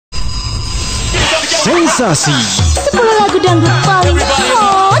Sensasi 10 lagu dangdut paling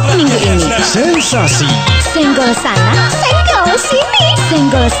hot minggu ini. Sensasi. Senggol sana, senggol sini.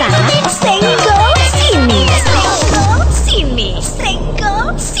 Senggol sana, senggol sini. Senggol sini,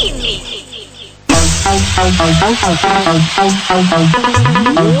 senggol sini.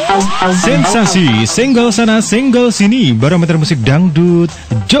 Sensasi, senggol sana, senggol sini. Barometer Musik Dangdut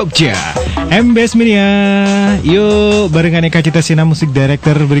Jogja, MBS Media. Yuk, barengan Eka Citrasena, Musik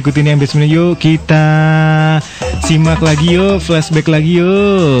Director. Berikut ini MBS Media. Yuk, kita simak lagi yuk, flashback lagi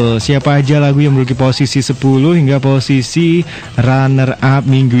yuk. Siapa aja lagu yang menduduki posisi 10 hingga posisi runner up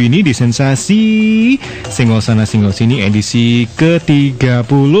minggu ini di Sensasi Senggol Sana Senggol Sini edisi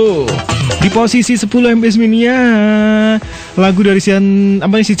ke-30. Di posisi 10 MBS Mania, lagu dari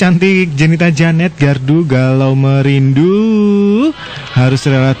si cantik Jenita Janet, Gardu Galau Merindu, harus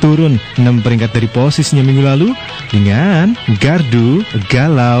rela turun 6 peringkat dari posisinya minggu lalu dengan Gardu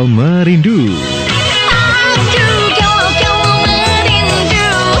Galau Merindu.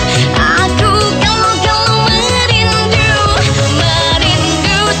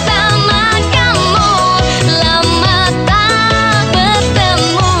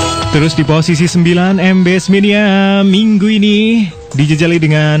 Terus di posisi 9 MBS Media minggu ini dijajali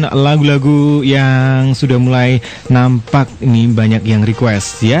dengan lagu-lagu yang sudah mulai nampak ini banyak yang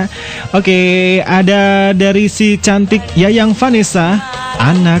request ya. Oke, ada dari si cantik Yayang Vanessa,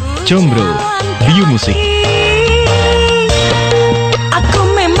 Anak Combro, Biu Musik. Aku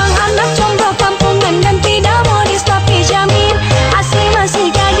memang anak combro kampungan dan tidak modis, tapi jamin asli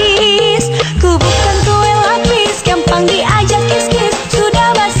masih gadis. Ku bukan kue lapis, gampang diajak kis-kis.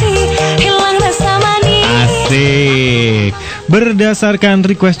 Asik. Berdasarkan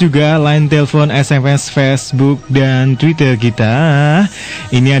request juga line telepon, SMS, Facebook, dan Twitter kita,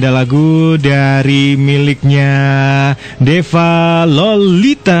 ini ada lagu dari miliknya Deva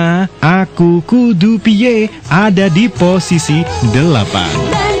Lolita, Aku Kudu Piye, ada di posisi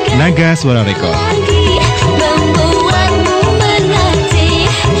 8. Naga Suara Record.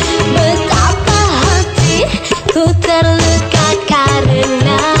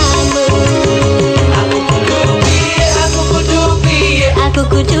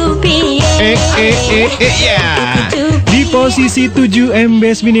 Di posisi 7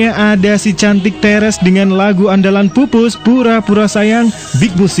 MBS Media ada si cantik Teress dengan lagu andalan Pupus, Pura-Pura Sayang,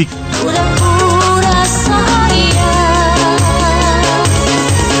 Big Musik. Pura-pura sayang,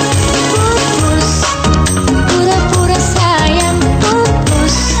 pupus, pura-pura sayang,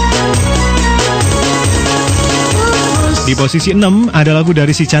 pupus. Di posisi 6 ada lagu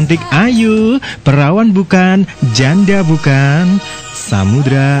dari si cantik Ayu, Perawan Bukan, Janda Bukan,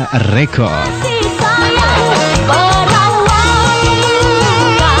 Samudra Record.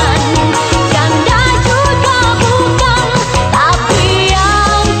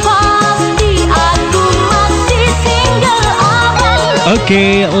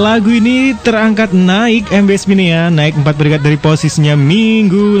 Oke, lagu ini terangkat naik MBS Mania, naik 4 peringkat dari posisinya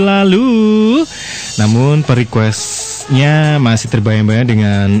minggu lalu. Namun per-requestnya masih terbayang-bayang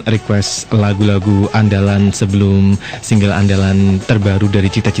dengan request lagu-lagu andalan sebelum single andalan terbaru dari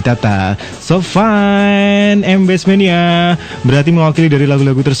Cita-Citata. So fine, MBS Mania berarti mewakili dari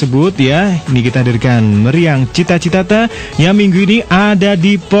lagu-lagu tersebut ya. Ini kita hadirkan meriang Cita-Citata yang minggu ini ada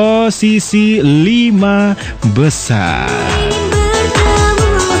di posisi 5 besar.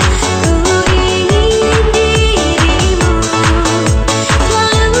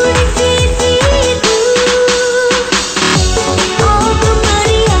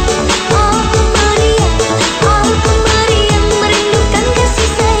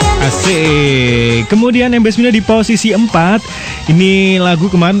 Kemudian MBS Media di posisi 4. Ini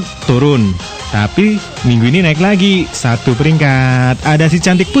lagu kemarin turun, tapi minggu ini naik lagi 1 peringkat. Ada si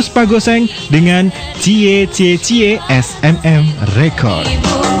cantik Puspa Goseng dengan CIE CIE SMM Record.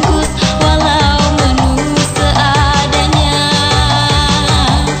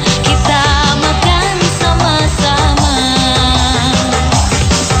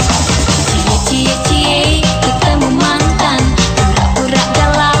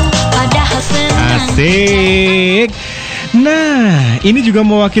 Asik. Nah, ini juga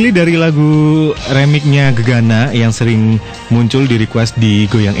mewakili dari lagu remixnya Gegana yang sering muncul di request di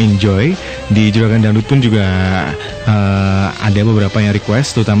Goyang Enjoy. Di Juragan Dangdut pun juga ada beberapa yang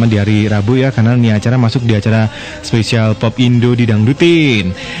request, terutama di hari Rabu ya, karena ini acara masuk di acara spesial Pop Indo di Dangdutin.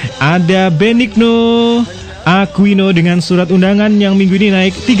 Ada Beniqno, Aquino dengan Surat Undangan yang minggu ini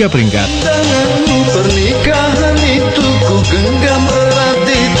naik 3 peringkat. Undanganmu pernikahan itu ku genggam erat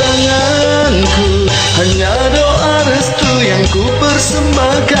di tanganku. Hanya doa restu yang ku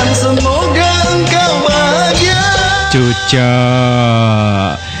persembahkan, semoga engkau bahagia.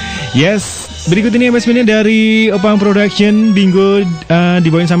 Cucok. Yes, Berikut ini MBS Mania dari Opan Production Binggo,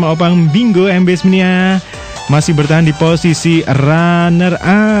 dibawain sama Opan Binggo. MBS Mania masih bertahan di posisi runner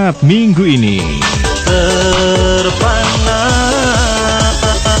up minggu ini. Terpana,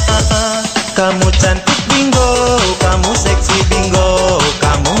 kamu cantik Binggo, kamu seksi Binggo,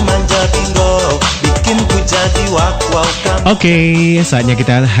 kamu manja Binggo, bikin ku jadi wow-wow kamu. Oke, saatnya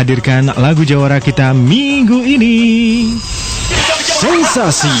kita hadirkan lagu jawara kita minggu ini.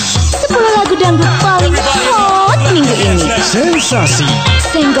 Sensasi 10 lagu dangdut paling hot minggu ini. Sensasi.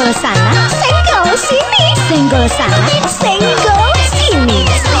 Senggol sana, senggol sini. Senggol sana, senggol sini.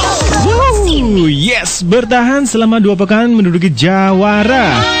 Yes, bertahan selama 2 pekan menduduki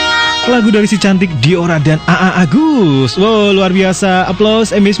jawara. Lagu dari si cantik Diora dan AA Agus. Wow, luar biasa. Applause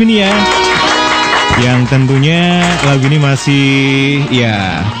MBS Mania. Yang tentunya lagu ini masih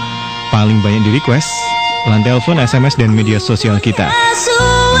ya paling banyak di request lan telepon, SMS, dan media sosial kita.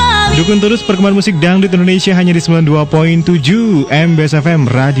 Dukung terus perkembangan musik dangdut Indonesia hanya di 92.7 MBS Fm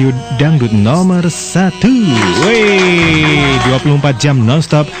Radio Dangdut nomor 1. Wey, 24 jam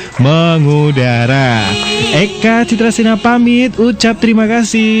nonstop mengudara. Eka Citrasena pamit, ucap terima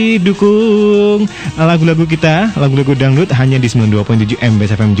kasih. Dukung lagu-lagu kita, lagu-lagu dangdut hanya di 92.7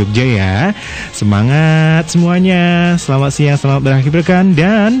 MBS Fm Jogja ya. Semangat semuanya. Selamat siang, selamat berakhir pekan,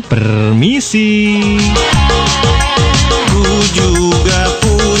 dan permisi.